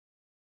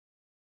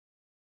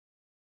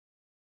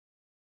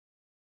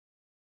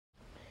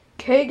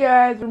Okay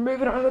guys, we're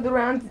moving on to the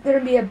round. It's going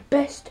to be a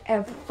best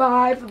of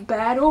 5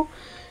 battle.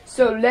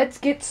 So let's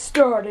get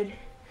started.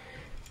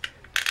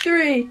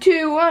 3,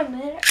 2, 1,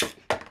 there.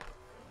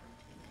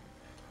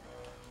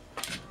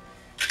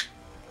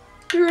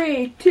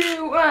 3,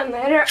 2, 1,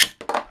 there.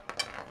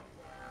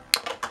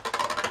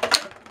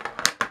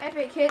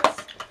 Epic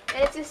hits.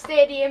 And it's a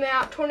stadium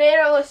out.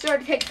 Tornado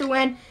lacerta takes the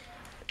win.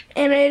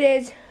 And it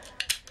is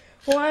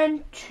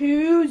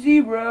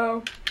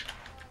 1-2-0.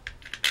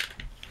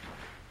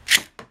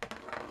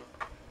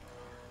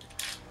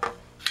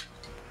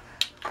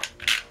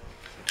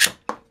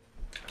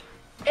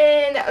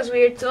 And that was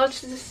weird, so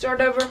let's just start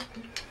over.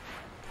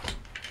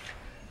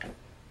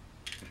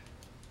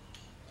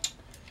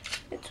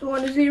 It's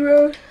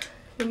 1-0.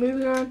 We're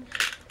moving on.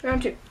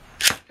 Round 2.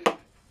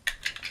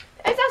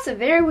 That's also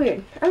very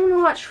weird. I don't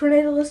know how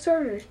tornado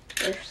lacerta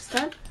first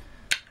time.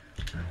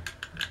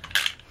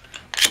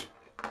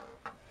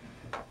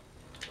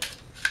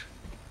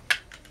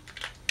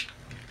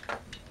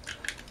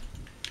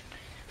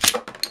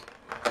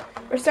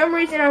 For some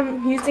reason,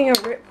 I'm using a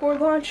ripcord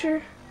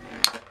launcher.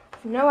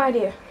 No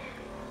idea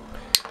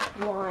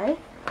why.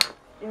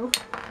 I'm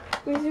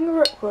using a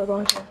ripcord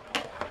launcher.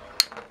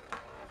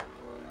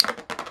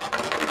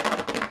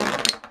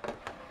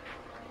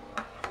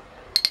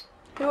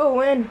 Who will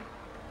win?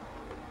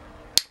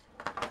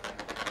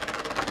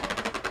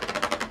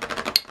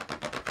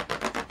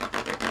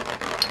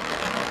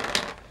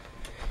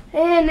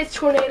 And it's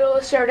tornado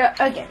lacerta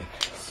again.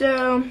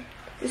 So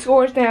the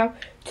score is now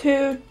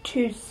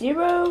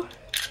 2-0.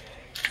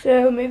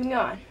 So moving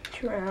on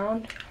to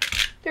round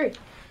 3.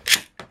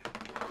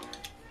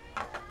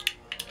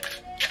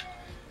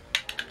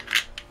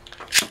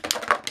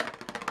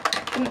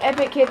 Some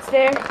epic hits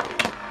there.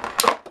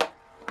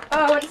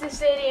 Oh, it's the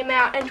stadium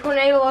out, and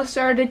tornado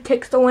lacerta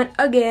takes the win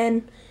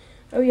again.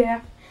 Oh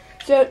yeah.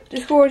 So the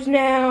score is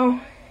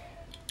now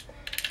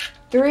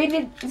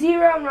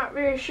 3-0. I'm not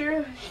very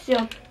sure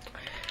still.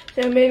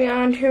 So moving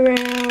on to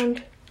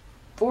round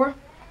 4.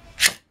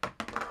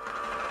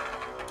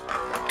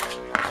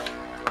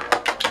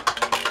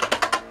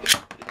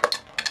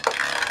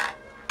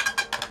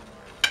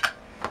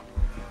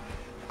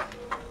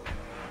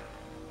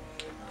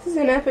 This is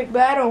an epic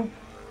battle.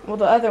 Well,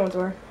 the other ones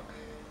were.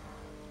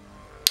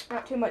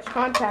 Not too much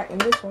contact in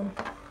this one.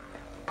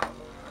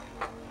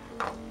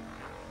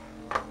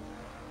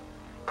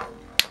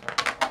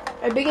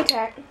 A big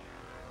attack.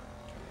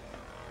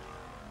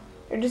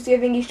 They're just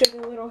giving each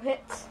other little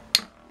hits.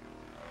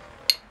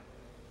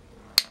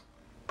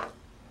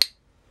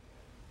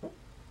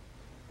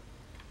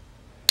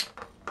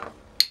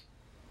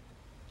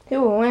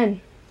 Who will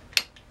win?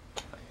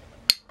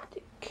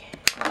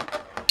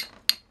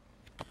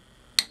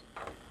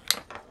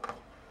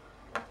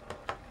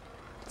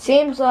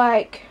 Seems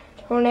like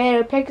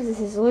tornado pegasus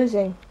is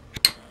losing.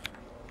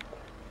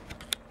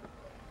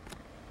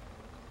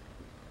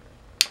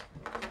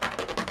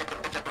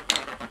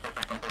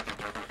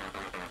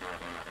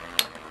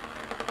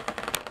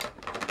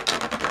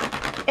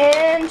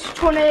 And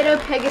tornado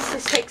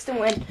pegasus takes the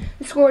win.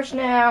 The score is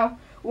now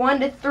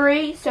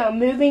 1-3. So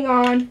moving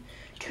on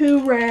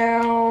to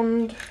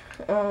round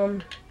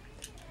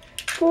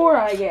 4,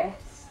 I guess.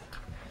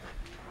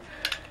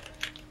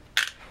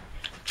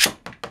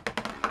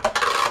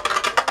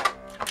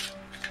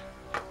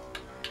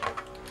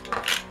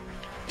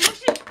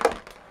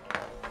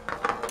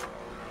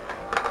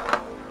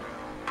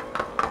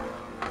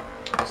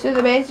 So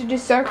the bases are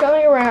just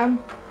circling around.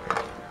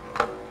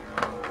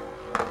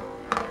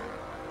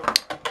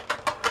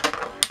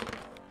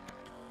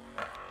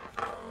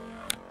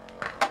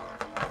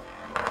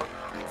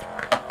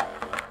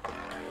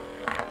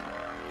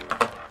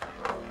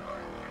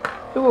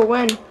 Who will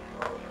win?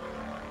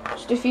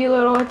 Just a few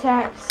little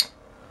attacks.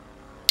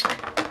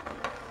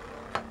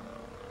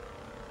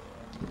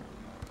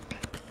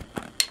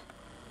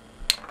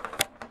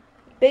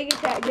 Big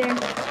attack there.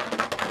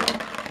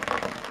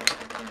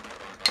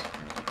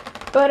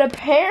 But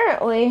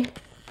apparently,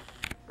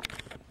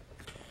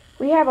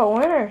 we have a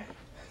winner.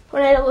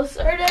 Tornado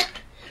lacerta.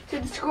 So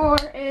the score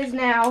is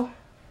now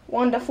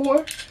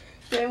 1-4.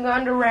 So I'm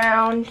going to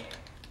round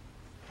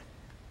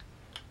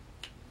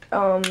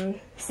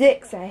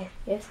 6, I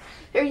guess.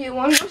 3, 2,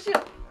 1, go shoot.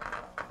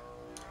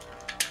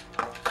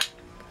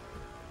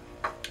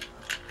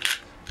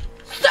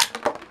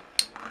 Stop.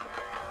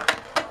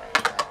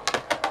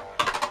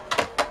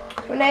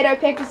 Tornado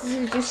pegasus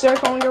is just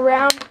circling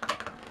around.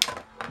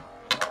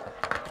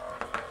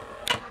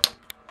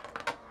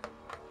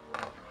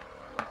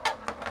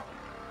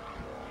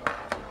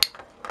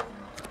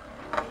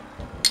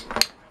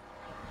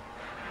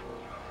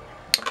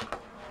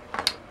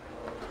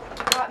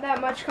 Not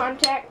that much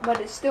contact, but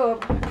it's still a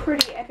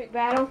pretty epic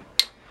battle.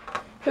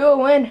 Who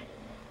will win?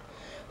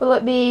 Will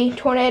it be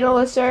tornado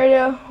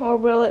lacerta or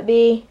will it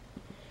be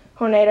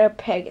tornado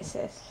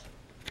pegasus?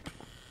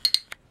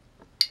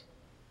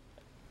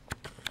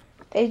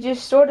 They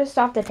just sort of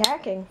stopped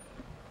attacking.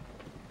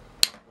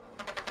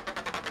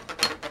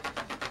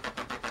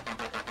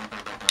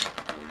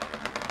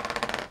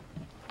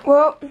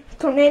 Well,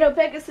 Tornado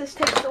Pegasus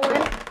takes the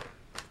win.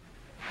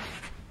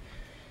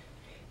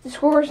 The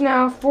score is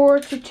now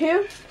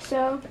 4-2,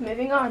 so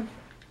moving on.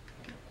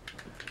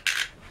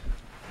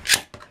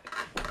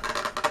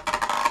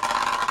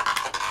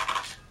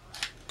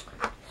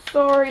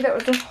 Sorry, that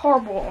was a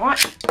horrible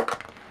launch.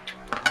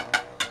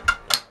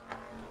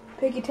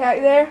 Piggy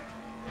tag there.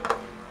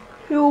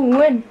 Who will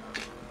win?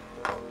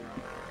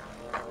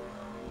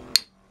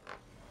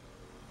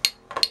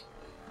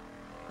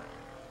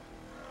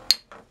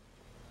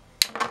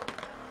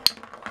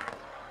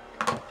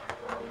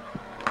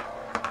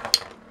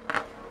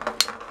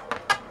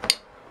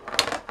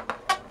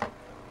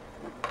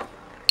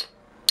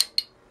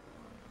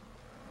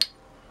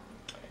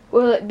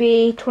 Will it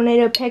be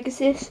Tornado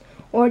Pegasus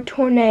or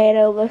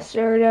Tornado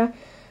Lacerta?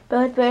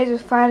 Both blades are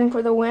fighting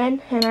for the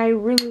win, and I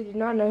really do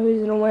not know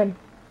who's going to win.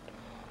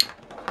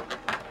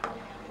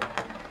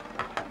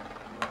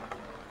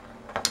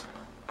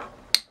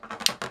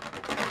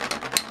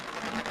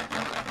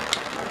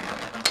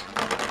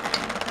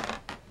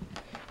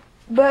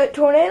 But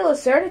Tornado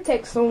Lacerta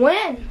takes the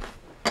win.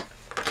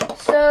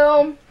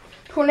 So,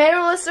 Tornado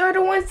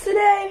Lacerta wins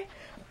today,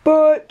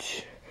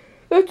 but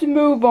let's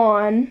move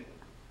on.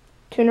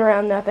 Turn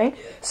around nothing.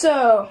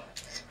 So,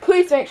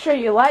 please make sure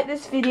you like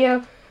this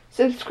video,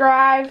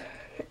 subscribe,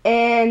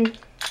 and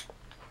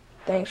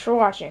thanks for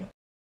watching.